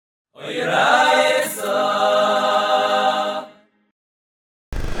So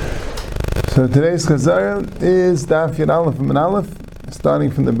today's Chazara is Daf Yud Aleph and Aleph,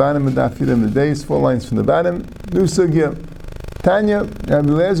 starting from the bottom of Daf Yud and the days, 4 lines from the bottom. New Sugya. Tanya, Rabbi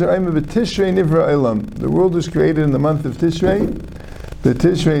Lezer, Ayma b'Tishrei Nivra Olam. The world was created in the month of Tishrei. The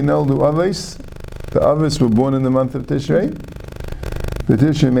Tishrei noldu Aves. The Aves were born in the month of Tishrei. The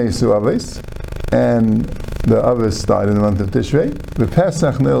Tishrei meisu Aves. And the Aves died in the month of Tishrei. The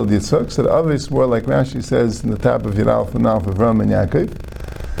Pesach noldu Yitzchak. So the Aves were, like Rashi says in the top of Yud Aleph and Aleph of Ram and Yaakov.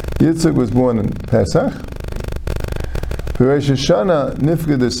 Yitzchak was born in Pesach. For Rosh Hashanah,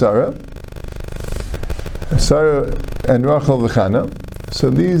 Nifged Sarah and Rachel v'Chana. So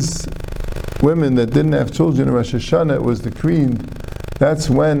these women that didn't have children in Rosh Hashanah, it was decreed, that's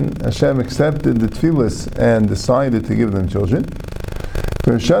when Hashem accepted the tefillas and decided to give them children.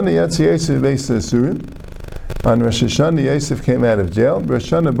 For Rosh Hashanah, Yatsi Yosef Beis Asurim. On Rosh Hashanah, Yosef came out of jail.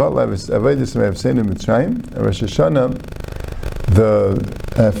 Rosh Hashanah, Batlav Avedis Me'avseinu Mitzrayim. Rosh Hashanah, the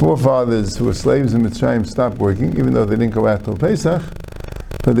forefathers who were slaves in Mitzrayim stopped working, even though they didn't go out till Pesach,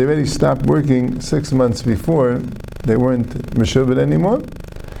 but they already stopped working 6 months before. They weren't Meshubet anymore.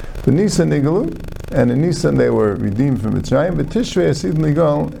 But Nisan Nigalu, and in Nisan they were redeemed from Mitzrayim. But Tishrei Asid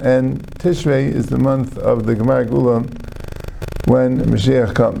Nigal, and Tishrei is the month of the Gemara Gula when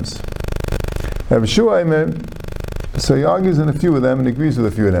Mashiach comes. Rabbi Shua, so he argues in a few of them and agrees with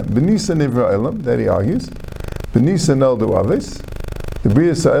a few of them. B'Nisan Nivra Elam, that he argues. B'Nisan Noldu Aves. The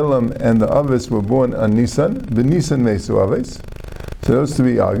Bria Sa'ilam and the Aves were born on Nisan. B'Nisan Meisu Aves. So those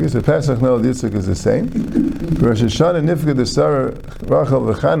three argues. The Pesach Noldu Yitzchak is the same. Rosh Hashanah Nifged the Sarah Rachel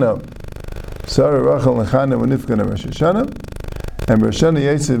v'Chana. Sarah Rachel and Chana were Nifged on Rosh Hashanah. And Rosh Hashanah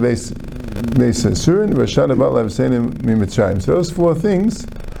Yetzer Beis Asurin. Rosh Hashanah Batlav Seinim Mitzrayim. So those 4 things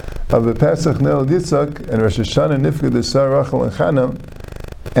of the Pesach Noldu Yitzchak and Rosh Hashanah Nifged the Sarah Rachel and Chana.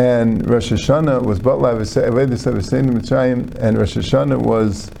 And Rosh Hashanah was Batlav Avedis Me'avseinu Mitzrayim, and Rosh Hashanah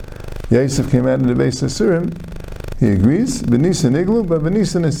was Yosef came out of the Beis Asurim. He agrees. B'Nisan Iglu, but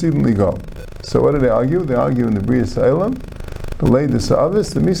B'Nisan Asid Ligal. So what do they argue? They argue in the Bria Sa'ilam, the Leida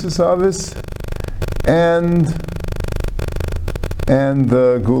Sa'avis, the Misa Sa'avis, and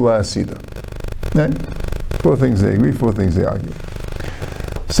the Gula Asida. Right? 4 things they agree, 4 things they argue.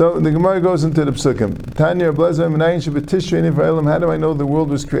 So the Gemara goes into the Psukim. Tanya Blazer Menayin Tishrei Nivra Elam. How do I know the world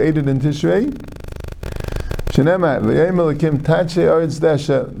was created in Tishrei? Shenemat v'yayim Elokim Tachei Aretz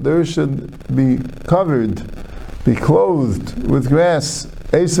Desha. There should be covered, be clothed with grass.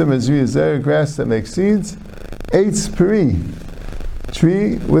 Esem Ezri Ezer, grass that makes seeds. Eitz Peri,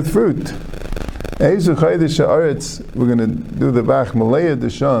 tree with fruit. Ezu Chaydish Aretz. We're going to do the Bach Malaya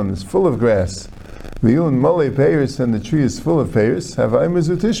Desham. It's full of grass. V'yun Malay Peiris, and the tree is full of Peiris. Havayim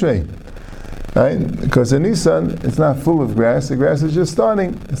Ezu Tishrei. Right? Because in Nisan, it's not full of grass. The grass is just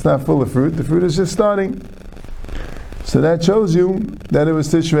starting. It's not full of fruit. The fruit is just starting. So that shows you that it was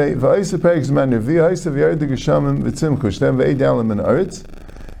Tishrei.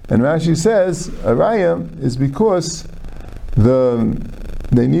 And Rashi says, Araya is because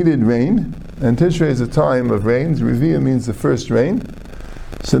they needed rain, and Tishrei is a time of rains. Revia means the first rain.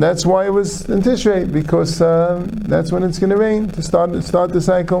 So that's why it was in Tishrei, because that's when it's going to rain, to start the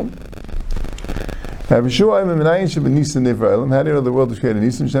cycle. How do you know the world was created in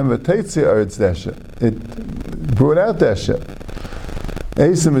Nisan? It brought out Desha.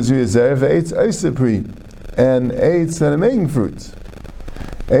 And Eitz that are making fruits.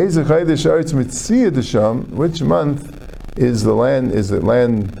 Which month is the land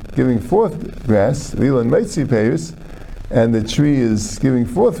giving forth grass? And the tree is giving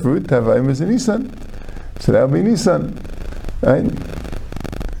forth fruit. Tavayim is in Nisan. So that'll be Nisan. Right?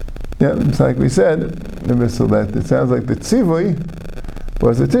 Yeah, it's like we said, that it sounds like the tzivui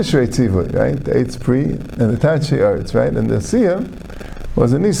was the Tishrei tzivui, right? The Eitz Pri and the Tachei Aretz, right? And the Asiyah was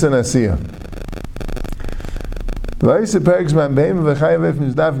the Nisan Asiyah. And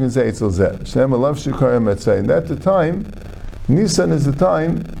at the time, Nisan is the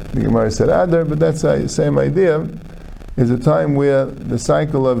time, the Gemara said Adar, but that's the same idea, is a time where the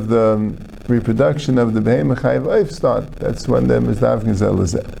cycle of the reproduction of the Behemah Chayav Oif start. That's when the Mizdavkin Zel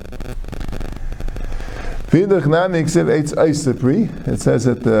is there. It says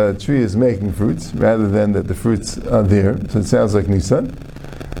that the tree is making fruits rather than that the fruits are there. So it sounds like Nisan.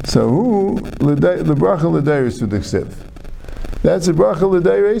 So who the bracha l'deiros v'diksiv? That's a bracha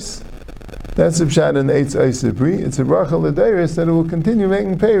l'deiros. That's a pshat in Eitz Eisepri. It's a bracha l'deiros that it will continue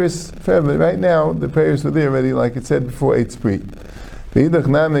making peiros forever. Right now the peiros were there already, like it said before Eitz Pri. V'idach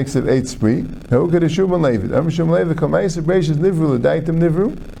namix of Eitz Pri. Who could have Shuman Levid? Shum Levid kamayis abrasius nivru l'daitim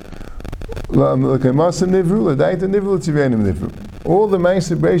nivru. L'kaimasim nivru l'daitim nivru l'tzivenim nivru. All the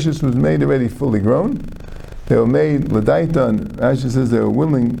Ma'aseh Bereishis was made already fully grown. They were made l'daitan. Rashi says they were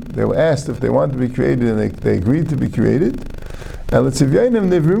willing. They were asked if they wanted to be created, and they agreed to be created. And l'tzivyanim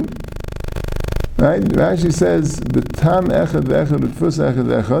nivru. Right? Rashi says b'tam echad ve'echad u'tfus echad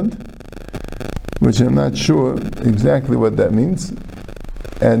ve'echad, which I'm not sure exactly what that means.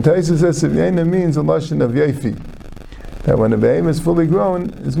 And Taisa says tzivyanim means a lashon of yefi. That when a behemoth is fully grown,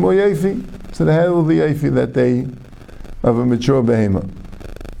 it's more yefi. So they had all the yefi that they of a mature behemoth.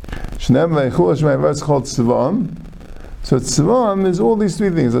 Shneim v'echul it's called tzvam. So tzvam is all these three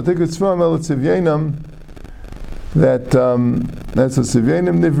things. I think it's tzvam el tzivyanim. That's a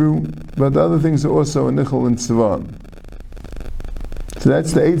tzivyanim nivru, but the other things are also a nichol and tzvam. So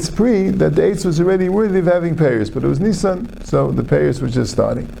that's the eighth spree, that the eighth was already worthy of having payers, but it was Nisan, so the payers were just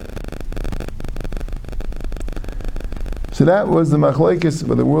starting. So that was the machlekes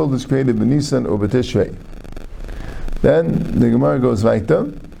where the world was created by Nisan or B'Tishrei. Then the Gemara goes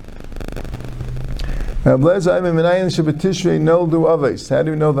weiter. How do we know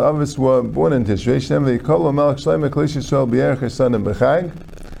the Avos were born in Tishrei?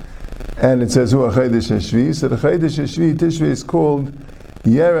 And it says, so the Chodesh Hashvi, Tishrei is called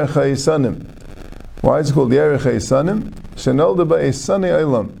Yerech HaYisanim. Why is it called Yerech HaYisanim? Shenolda by Esani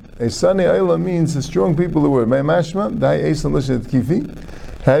Eilam. Esani Eilam means the strong people of the word. My mashma, Dai Esan Lashon Kifi.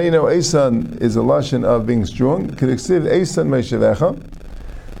 How do you know Esan is a lashon of being strong? K'diksiv Esan Meishavecha.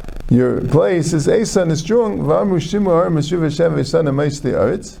 Your place is Esan is strong. V'amru Shimu Har Meshuv Hashem V'Esan Meishtei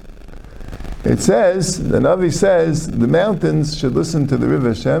Aretz. It says, the Navi says, the mountains should listen to the river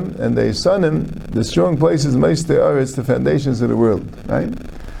Hashem, and the Esanim, the strong places, Meishtei Aretz, the foundations of the world. Right?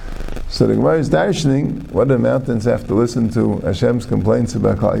 So the Gemara is darshaning, what do the mountains have to listen to Hashem's complaints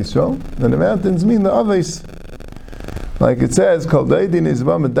about Klal Yisrael? And the mountains mean the Avos. Like it says, Kol Deidin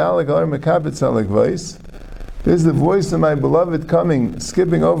Izba Medalek Ar Mekabetz Alek Voice. This is the voice of my beloved coming,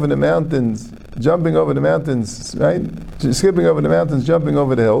 skipping over the mountains, jumping over the mountains, right? Skipping over the mountains, jumping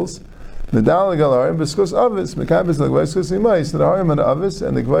over the hills. Medalek Al Arim, B'Skus Avos, Mekabetz Alek Voice, B'Skus Imais. The Arim and the Avos,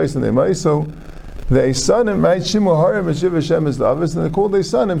 and the Gvois and the Imais. So the Esanim, right? Shimu Harim and Shiv Hashem is the Avos, and they're called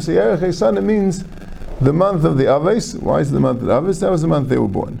Esanim. So Yerech Esanim means the month of the Avos. Why is it the month of the Avos? That was the month they were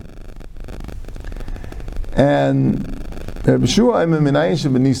born. And Rabbi Shua, I'm a Minayin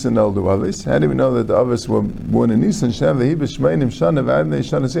Sheba Nisan Eldu Avos. How do we know that the Avos were born in Nisan? Shem Vehi B'Shmeinim Shana V'Adnei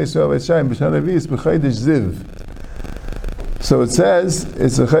Shana Seis Yoavos Shayim B'Shana V'Yis B'Chaydish Ziv. So it says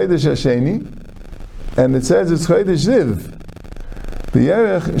it's a Chaydish Hasheni, and it says it's Chaydish Ziv. The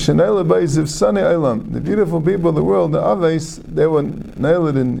Yerech Shenayla Bay Ziv Sani Eilam. The beautiful people of the world, the Avos, they were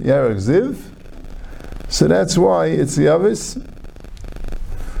nailed in Yerech Ziv. So that's why it's the Avos.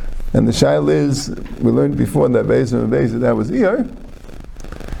 And the Shail is, we learned before that that was Iyar.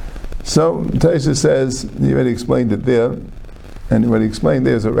 So Taisha says, he already explained it there, and what he explained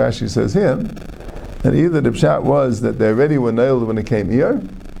there is what Rashi says here, that either the pshat was that they already were nailed when it came Iyar,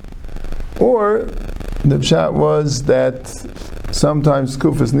 or the pshat was that sometimes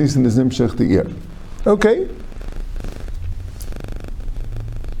Kufas Nisan is Nimshach the Iyar. Okay.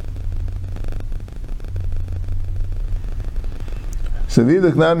 So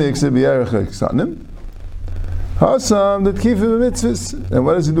v'idach nami yksib Yerech HaYisanim. Hasam that kifu b'mitzvahs. And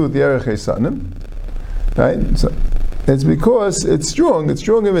what does it do with Yerech HaYisanim? Right? So it's because it's strong in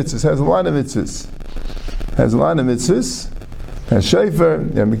mitzvahs, has a lot of mitzvahs. Has Shofar,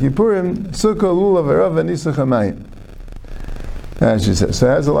 Yom Kippurim, Sukkah, Lulav, Erava, Nisach HaMayim. As she says. So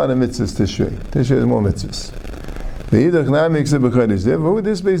it has a lot of mitzvahs Tishrei. Tishrei has more mitzvahs. V'idach nami yksib b'chodesh ziv. Who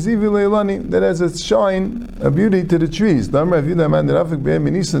this bezivi leilani that has a shine, a beauty to the trees. Someone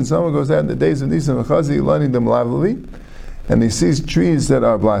goes out in the days of Nisan and he sees trees that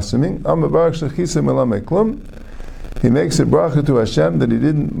are blossoming. He makes a bracha to Hashem that he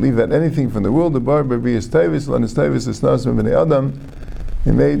didn't leave out anything from the world.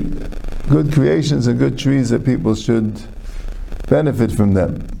 He made good creations and good trees that people should benefit from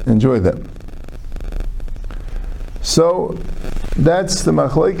them, enjoy them. So that's the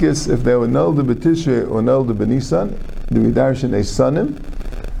machlekes if they were nolda b'tishrei or nolda b'nisan. Do we darshan esanim?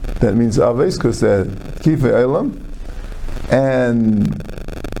 That means aves because they're kifei elam. And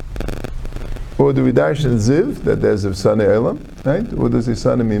or do we darshan ziv that there's of sanei elam, right? Or does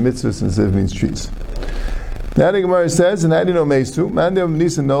esanim mean mitzvahs and ziv means trees? Now the Gemara says, and how do you know meisu? Mandam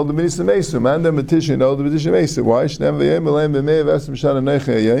b'nisan nolda b'nisan meisu. Mandam b'tishrei nolda b'tishrei meisu. Why? Shnei v'yem v'leim b'mei v'esem shana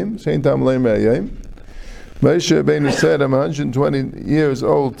neicha yayim. Shein tam leim ra'yayim. Moshe Rabbeinu said, I'm 120 years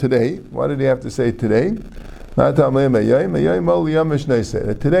old today. Why did he have to say today? That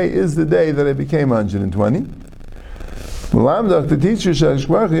today is the day that I became 120. The teacher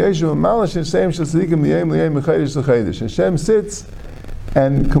Hashem sits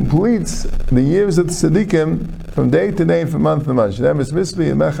and completes the years of the tzaddikim from day to day, from month to month.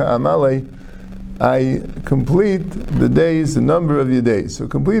 I complete the days, the number of your days. So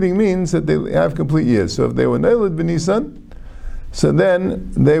completing means that they have complete years. So if they were Neilad b'Nisan, so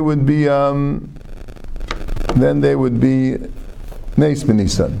then they would be Meis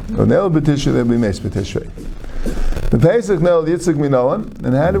b'Nisan. Or Neilad b'Tishrei, they'd be Meis b'Tishrei. The Pesach Neilad Yitzchak Minolan,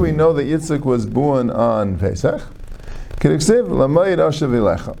 and how do we know that Yitzchak was born on Pesach? K'riksiv Lamayid Asher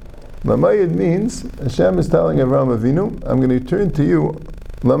V'lecha. Lamayid means Hashem is telling Avraham Avinu, I'm going to return to you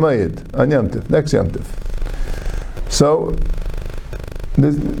Lamayid on Yom Tov, next Yom Tov. So,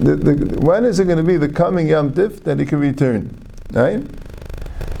 when is it going to be the coming Yom Tov that he can return? Right?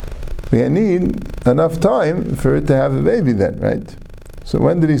 We need enough time for it to have a baby then, right? So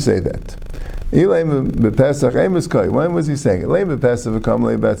when did he say that? When was he saying it?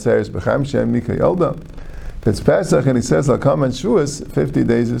 It's Pesach and he says, I'll come on Shavuos, 50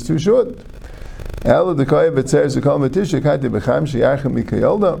 days is too short. 5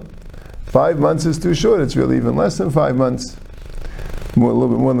 months is too short, it's really even less than 5 months. A little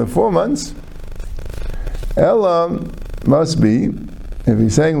bit more than 4 months. Ella must be, if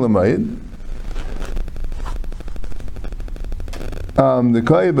he's saying Lamayid, the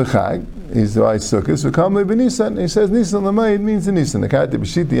Koy B'chag, he's the Sukkah, so Kamli B'Nisan, he says Nisan Lamayid means in Nisan. The Kati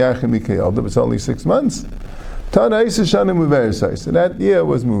B'shiti Yachim Mikayalda, but it's only 6 months. Tana Isa Shana Muberis. So that year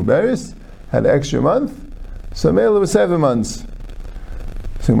was Muberis, had an extra month, so Mela was 7 months.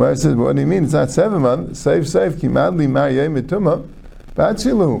 So Gemara says, what do you mean? It's not 7 months. Safe, Kimadli Maryay Mituma,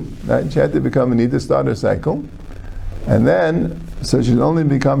 Batsilu. Right? She had to become a need to start her cycle. And then, so she'd only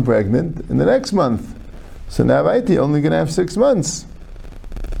become pregnant in the next month. So now Vaiti only going to have 6 months.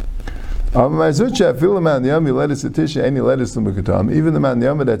 Even the man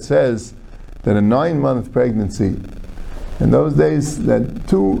Yama that says that a 9-month pregnancy, in those days, that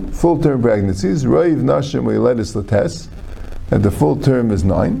 2 full-term pregnancies, Roiv Nashim Leiledis Lates, that the full term is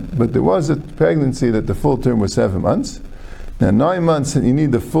 9, but there was a pregnancy that the full term was 7 months. Now 9 months, and you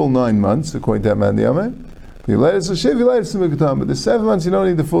need the full 9 months, according to that man Yama. But the 7 months, you don't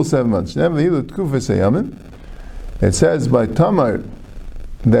need the full 7 months. It says by Tamar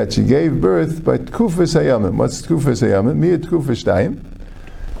that she gave birth by Tkufas Hayamim. What's Tkufas Hayamim? Mia Tkufas Shtayim.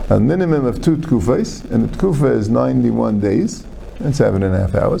 A minimum of 2 Tkufas, and the Tkufa is 91 days and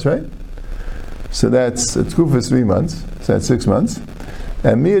 7.5 hours, right? So that's a Tkufa is 3 months, so that's 6 months.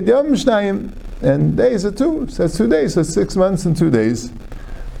 And Mia Yom Shtayim, and days are 2, so that's 2 days, so 6 months and 2 days.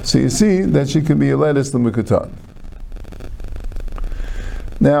 So you see that she could be a Leilis L'Mikutan.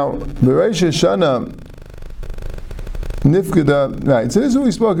 Now, the Rosh Hashanah Nifkada, right, so this is what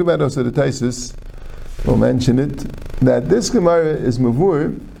we spoke about also, the Taisus will mention it, that this Gemara is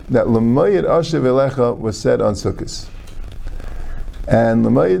Mavur, that L'mayid Asher V'lecha was said on Sukkot. And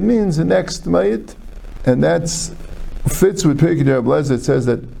L'mayid means the next Mayid, and that fits with Pirkei Rabbi that says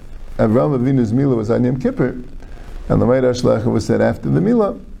that Avraham Avinu's Milah was on Yom Kippur, and L'mayid Asher V'lecha was said after the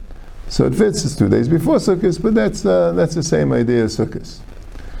Milah. So it fits, it's 2 days before Sukkot, but that's the same idea as Sukkot.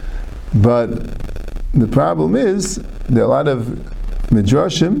 But the problem is, there are a lot of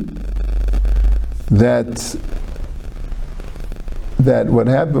midrashim that what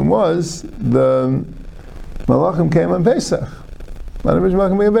happened was the Malachim came on Pesach. A lot of Malachim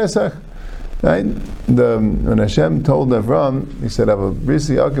came on Pesach, right? When Hashem told Avram, he said,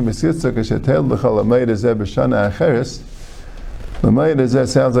 "Brisi Yaakov B'Yitzchak Ashetel L'Chal Lamayid Hazeh B'Shana Acheres." Lamayid Hazeh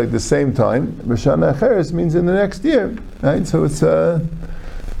sounds like the same time. B'Shana Acheres means in the next year, right? So it's a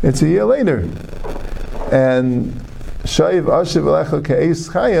year later. And Shaiv Asher V'Lecha Ke'es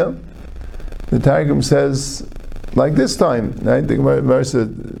Chaya, the Targum says, like this time, right? The Gemara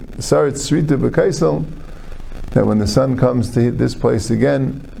said, Sarit Srita B'Kaisel, that when the sun comes to hit this place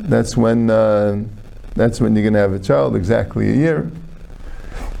again, that's when you're going to have a child, exactly a year.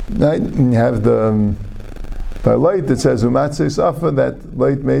 Right? And you have the light that says Umatzei Safa, that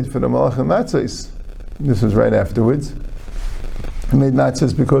light made for the Malachim Matzos. This was right afterwards. He made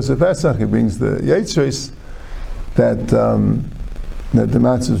matzahs because of Pesach. He brings the Yitzchos that the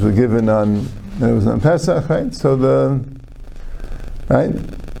matzahs were given on, that it was on Pesach, right? So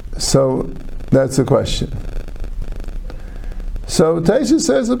that's the question. So Taisha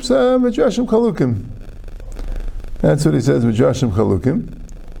says Midrashim Chalukim. That's what he says, Midrashim Chalukim.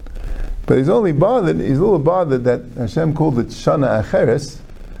 But he's a little bothered that Hashem called it Shana Acheres.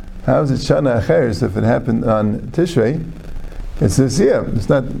 How is it Shana Acheres if it happened on Tishrei? It's this year. It's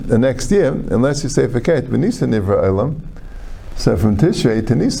not the next year, unless you say Faket B'Nisan Nivra Olam. So from Tishrei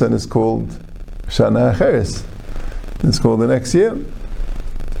to Nisan is called Shana Acheres. It's called the next year.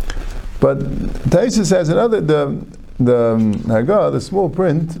 But Taisus has another, the Hagah, the small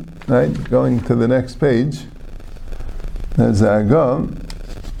print, right, going to the next page, there's a Hagah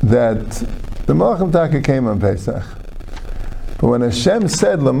that the Malachim Taka came on Pesach. But when Hashem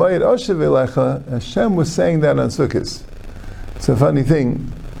said, L'mayit Oshev Elecha, Hashem was saying that on Sukkot. It's a funny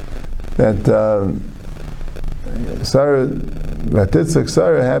thing that Sarah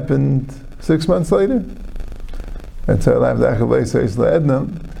happened 6 months later. That's how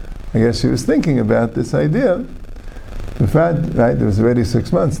I guess she was thinking about this idea. In fact, right, there was already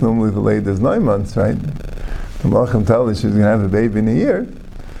 6 months. Normally the lady does 9 months, right? The Malachim told her she was going to have a baby in a year.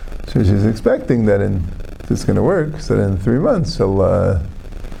 So she's expecting that it's going to work, so then in 3 months she'll,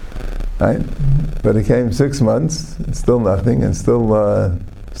 right? But it came 6 months, and still nothing, and still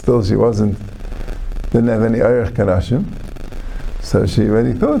she didn't have any Eirech Kanashim. So she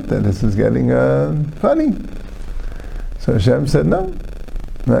already thought that this is getting funny. So Hashem said no,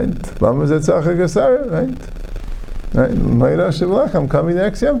 right? Lama Zetzachah Chazara, right? Right? I'm coming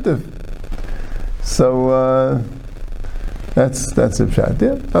next Yom Tov. So that's a pshat.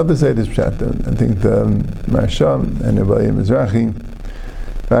 Yeah, I'll just say this pshat. I think the Marsham and Rabbi Mizrahi,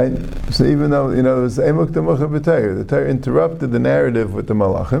 right? So even though it was Emuk Tamucha B'Torah, the Torah interrupted the narrative with the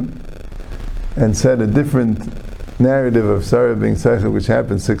Malachim and said a different narrative of Sarah being Seichel, which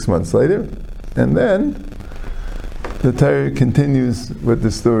happened 6 months later, and then the Torah continues with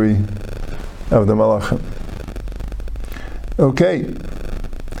the story of the Malachim. Okay.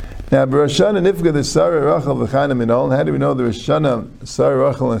 Now, Rosh Hashanah Nifgad is Sarah, Rachel, V'Chana Minol. How do we know the Rosh Hashanah, Sarah,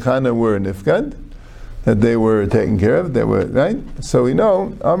 Rachel, and Chana were Nifgad? That they were taken care of, they were, right? So we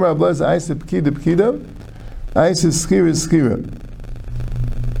know, Amar Ablaz, Aisa P'kida P'kida, Aisa Skira Skira.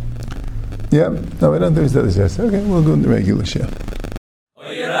 Yeah? No, I don't think it's that. Okay, we'll go in the regular share.